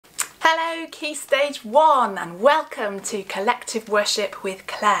Hello Key Stage 1 and welcome to Collective Worship with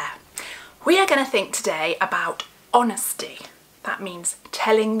Claire. We are going to think today about honesty. That means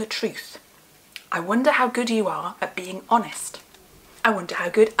telling the truth. I wonder how good you are at being honest. I wonder how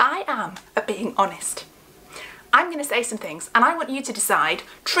good I am at being honest. I'm going to say some things and I want you to decide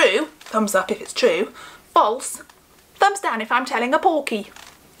true, thumbs up if it's true, false, thumbs down if I'm telling a porky.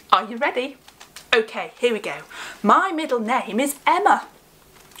 Are you ready? Okay, here we go. My middle name is Emma.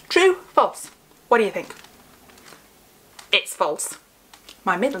 True, false? What do you think? It's false.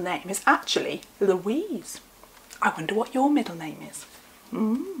 My middle name is actually Louise. I wonder what your middle name is.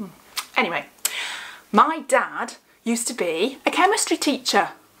 Anyway, my dad used to be a chemistry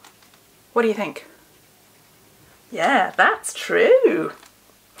teacher. What do you think? Yeah, that's true.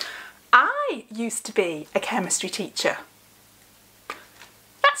 I used to be a chemistry teacher.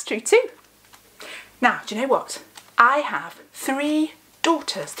 That's true too. Now, do you know what? I have three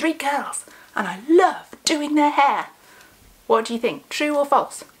daughters, three girls, and I love doing their hair. What do you think, true or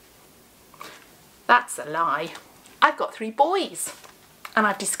false? That's a lie. I've got three boys, and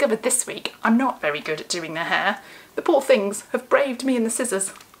I've discovered this week I'm not very good at doing their hair. The poor things have braved me in the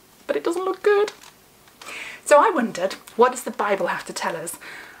scissors, but it doesn't look good. So I wondered, what does the Bible have to tell us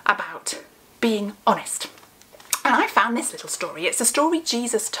about being honest? And I found this little story. It's a story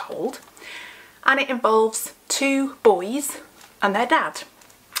Jesus told, and it involves two boys and their dad.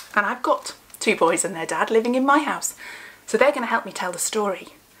 And I've got two boys and their dad living in my house, so they're going to help me tell the story.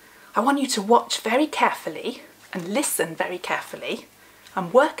 I want you to watch very carefully and listen very carefully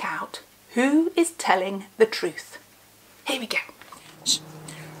and work out who is telling the truth. Here we go.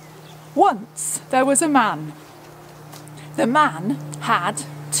 Once there was a man. The man had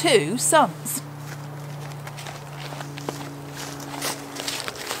two sons.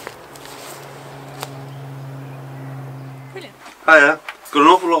 Brilliant. Hiya, got an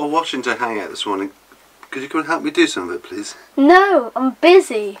awful lot of washing to hang out this morning. Could you come and help me do some of it, please? No, I'm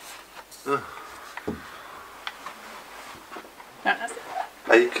busy. Oh.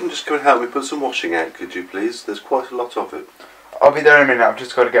 Hey, you can just come and help me put some washing out, could you please? There's quite a lot of it. I'll be there in a minute, I've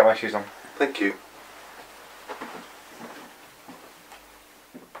just got to get my shoes on. Thank you.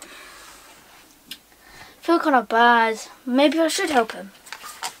 I feel kind of bad. Maybe I should help him.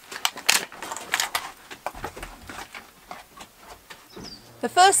 The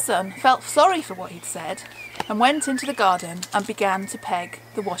first son felt sorry for what he'd said and went into the garden and began to peg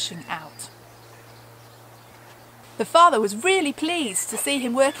the washing out. The father was really pleased to see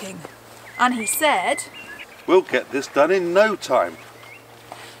him working, and he said, We'll get this done in no time.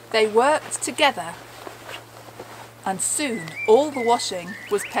 They worked together, and soon all the washing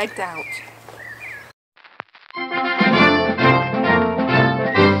was pegged out.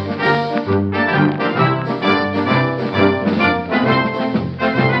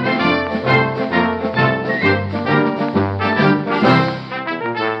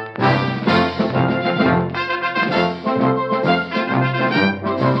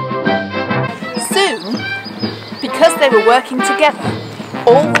 Because they were working together,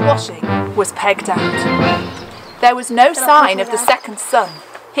 all the washing was pegged out. There was no sign of the second son.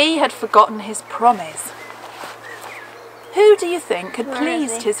 He had forgotten his promise. Who do you think had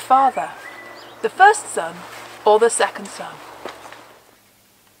pleased his father? The first son or the second son?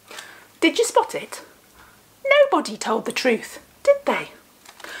 Did you spot it? Nobody told the truth, did they?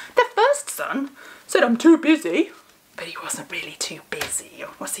 The first son said, I'm too busy. But he wasn't really too busy,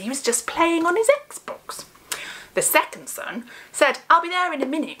 was he? He was just playing on his Xbox. The second son said, I'll be there in a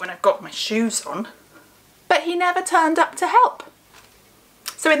minute when I've got my shoes on. But he never turned up to help.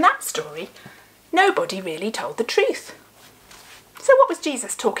 So in that story, nobody really told the truth. So what was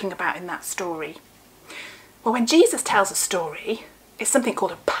Jesus talking about in that story? Well, when Jesus tells a story, it's something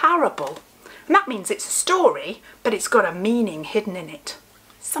called a parable. And that means it's a story, but it's got a meaning hidden in it.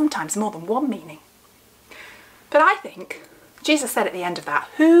 Sometimes more than one meaning. But I think Jesus said at the end of that,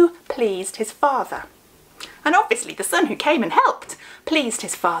 who pleased his father? And obviously the son who came and helped pleased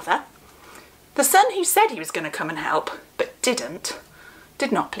his father. The son who said he was going to come and help, but didn't,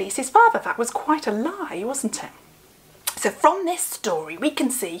 did not please his father. That was quite a lie, wasn't it? So from this story we can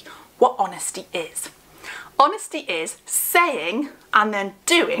see what honesty is. Honesty is saying and then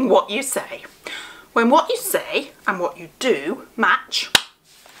doing what you say. When what you say and what you do match,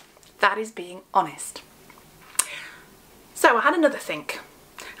 that is being honest. So I had another think,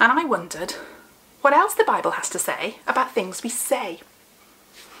 and I wondered what else the Bible has to say about things we say.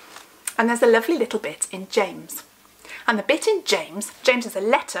 And there's a lovely little bit in James. And the bit in James is a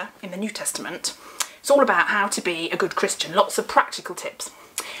letter in the New Testament. It's all about how to be a good Christian, lots of practical tips.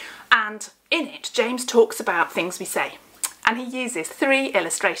 And in it, James talks about things we say. and he uses 3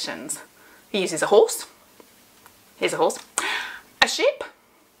 illustrations. He uses a horse, here's a horse, a ship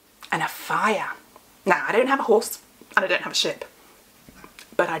and a fire. Now, I don't have a horse and I don't have a ship,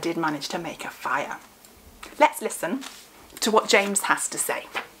 but I did manage to make a fire. Let's listen to what James has to say.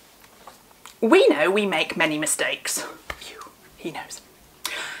 We know we make many mistakes. Phew, he knows.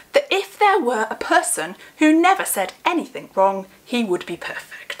 That if there were a person who never said anything wrong, he would be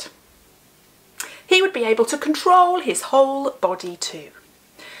perfect. He would be able to control his whole body too.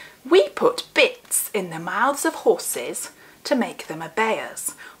 We put bits in the mouths of horses to make them obey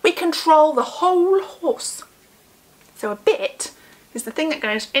us. We control the whole horse. So a bit is the thing that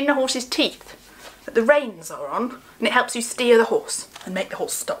goes in the horse's teeth that the reins are on, and it helps you steer the horse and make the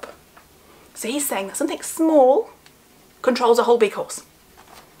horse stop. So he's saying that something small controls a whole big horse.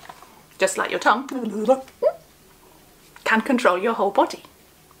 Just like your tongue can control your whole body.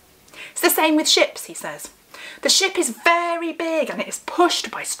 It's the same with ships, he says. The ship is very big and it is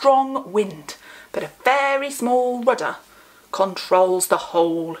pushed by strong wind, but a very small rudder controls the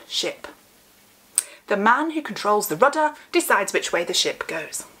whole ship. The man who controls the rudder decides which way the ship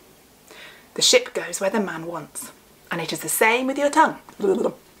goes. The ship goes where the man wants, and it is the same with your tongue.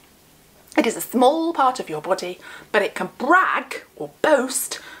 It is a small part of your body, but it can brag or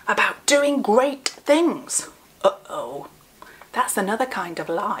boast about doing great things. Uh-oh. That's another kind of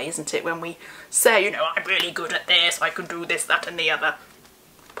lie, isn't it? When we say, you know, I'm really good at this, I can do this, that and the other.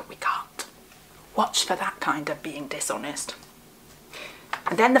 But we can't. Watch for that kind of being dishonest.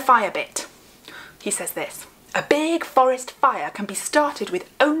 And then the fire bit. He says this: a big forest fire can be started with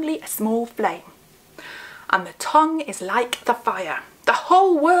only a small flame. And the tongue is like the fire, the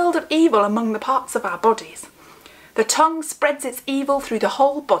whole world of evil among the parts of our bodies. The tongue spreads its evil through the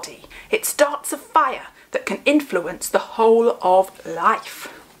whole body. It starts a fire that can influence the whole of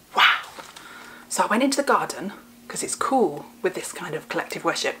life. Wow. So I went into the garden, because it's cool with this kind of collective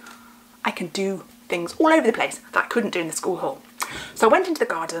worship. I can do things all over the place that I couldn't do in the school hall. So I went into the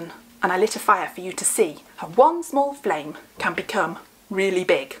garden and I lit a fire for you to see how one small flame can become really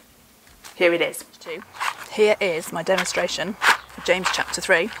big. Here it is. Here is my demonstration of James chapter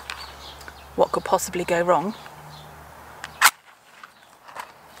 3. What could possibly go wrong?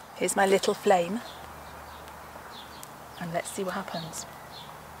 Here's my little flame. And let's see what happens.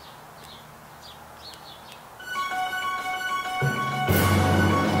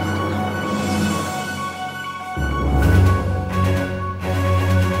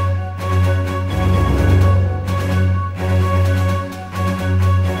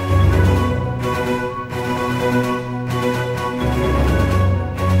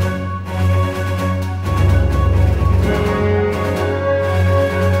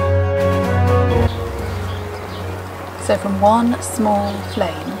 So from one small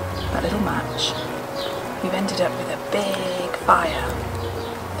flame, that little match, we've ended up with a big fire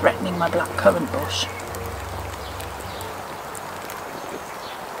threatening my blackcurrant bush.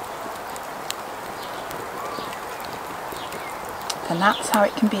 And that's how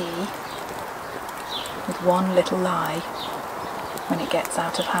it can be with one little lie when it gets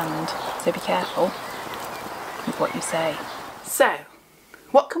out of hand. So be careful with what you say. So,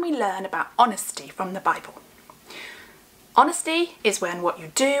 what can we learn about honesty from the Bible? Honesty is when what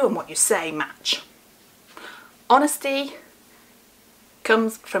you do and what you say match. Honesty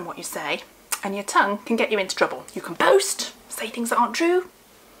comes from what you say, and your tongue can get you into trouble. You can boast, say things that aren't true,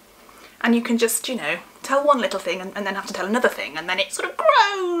 and you can just, you know, tell one little thing and then have to tell another thing, and then it sort of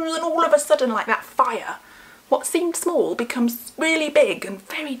grows, and all of a sudden, like that fire, what seemed small becomes really big and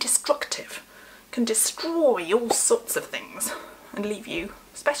very destructive, can destroy all sorts of things and leave you,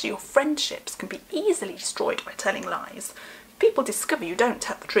 especially your friendships, can be easily destroyed by telling lies. If people discover you don't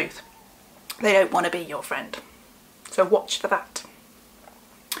tell the truth, they don't want to be your friend. So watch for that.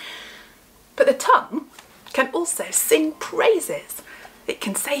 But the tongue can also sing praises. It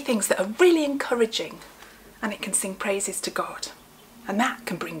can say things that are really encouraging, and it can sing praises to God. And that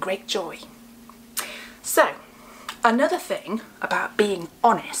can bring great joy. So, another thing about being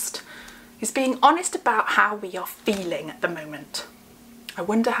honest is being honest about how we are feeling at the moment. I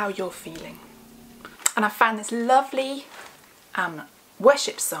wonder how you're feeling. And I found this lovely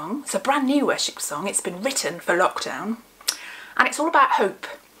worship song. It's a brand new worship song. It's been written for lockdown. And it's all about hope.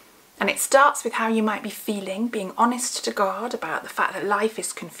 And it starts with how you might be feeling, being honest to God about the fact that life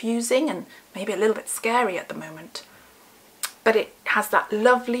is confusing and maybe a little bit scary at the moment. But it has that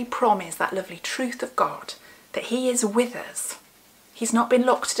lovely promise, that lovely truth of God, that He is with us. He's not been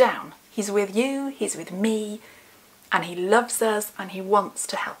locked down. He's with you, He's with me, and He loves us and He wants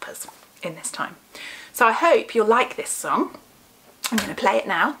to help us in this time. So I hope you'll like this song. I'm going to play it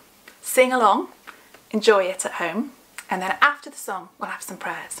now, sing along, enjoy it at home, And then after the song, we'll have some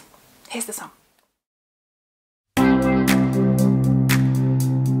prayers. Here's the song.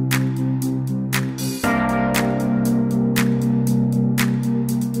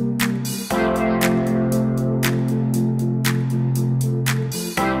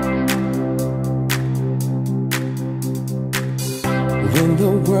 When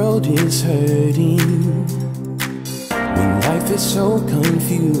the world is hurting, when life is so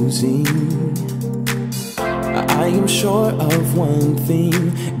confusing, I am sure of one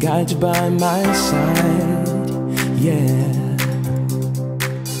thing, God's by my side, yeah.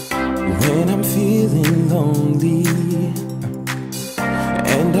 When I'm feeling lonely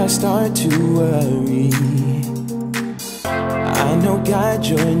and I start to worry, I know God,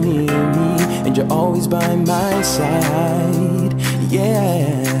 you're near me and you're always by my side, yeah.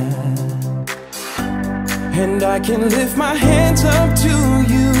 And I can lift my hands up to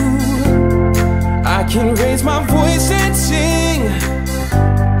you, I can raise my voice and sing.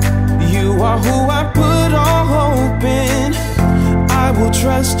 You are who I put all hope in, I will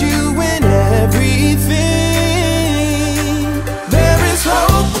trust you in everything. There is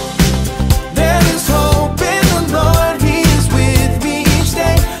hope, there is hope in the Lord, He is with me each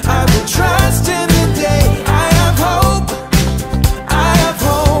day. I will trust in the day. I have hope, I have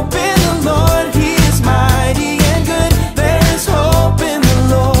hope in the Lord, He is mighty and good. There is hope in the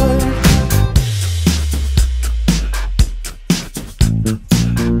Lord.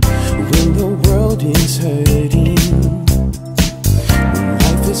 When the world is hurting, when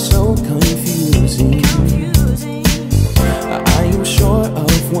life is so confusing, I am sure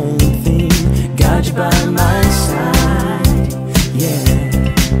of one thing, God, you're by my side, yeah.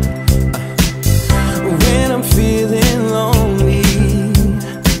 When I'm feeling lonely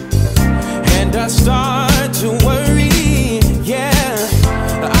and I start to worry, yeah,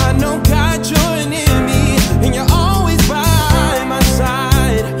 I know God, you're near me and you're always by my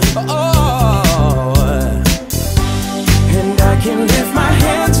side, oh. And I can lift my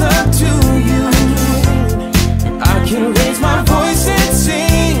hands up to you, I can raise my voice and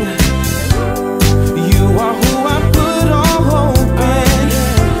sing. You are who I put all hope in,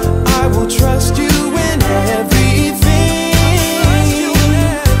 I will trust you in everything.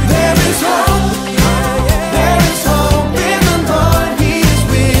 There is hope, there is hope in the Lord, He is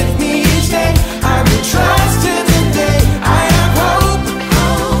with me each day. I will trust in the day. I have hope,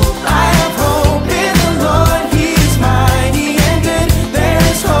 I have hope in the Lord, He is mighty and good. There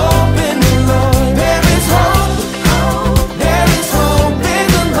is hope in the Lord. There is hope, there is hope in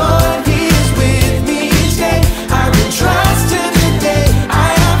the Lord, He is with me each day. I will trust in the day. I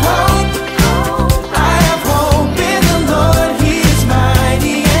have hope, I have hope in the Lord, He is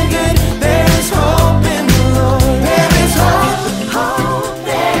mighty and good. There is hope in the Lord. There is hope,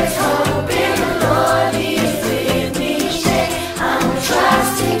 there is hope in the Lord, He is with me each day. I will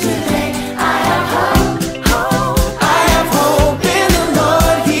trust in today. I have hope, I have hope in the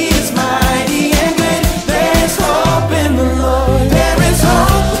Lord, He is mighty and good. There is hope in the Lord. There is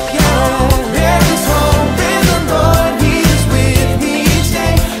hope, yeah. There is hope in the Lord, He is with me each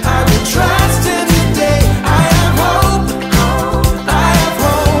day. I will trust in the day. I have hope, I have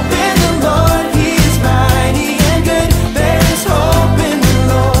hope in the Lord, He is mighty and good. There is hope in the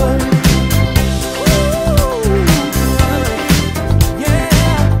Lord. Yeah.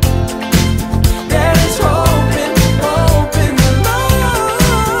 There is hope in the Lord.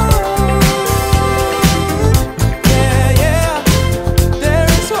 Yeah, yeah. There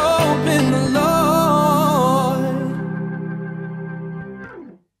is hope in the Lord.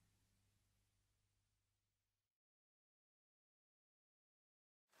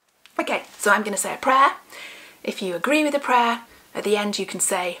 Okay, so I'm going to say a prayer. If you agree with the prayer, at the end you can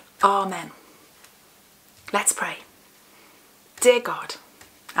say Amen. Let's pray. Dear God,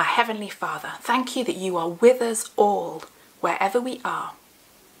 our Heavenly Father, thank you that you are with us all, wherever we are.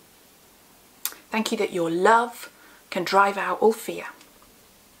 Thank you that your love can drive out all fear.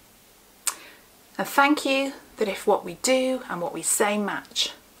 And thank you that if what we do and what we say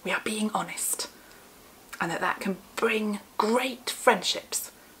match, we are being honest, and that can bring great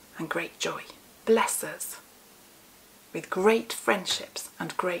friendships and great joy. Bless us with great friendships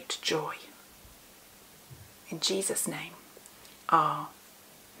and great joy. In Jesus' name,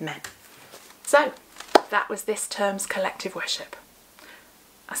 Amen. So, that was this term's collective worship.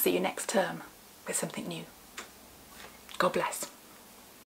 I'll see you next term with something new. God bless.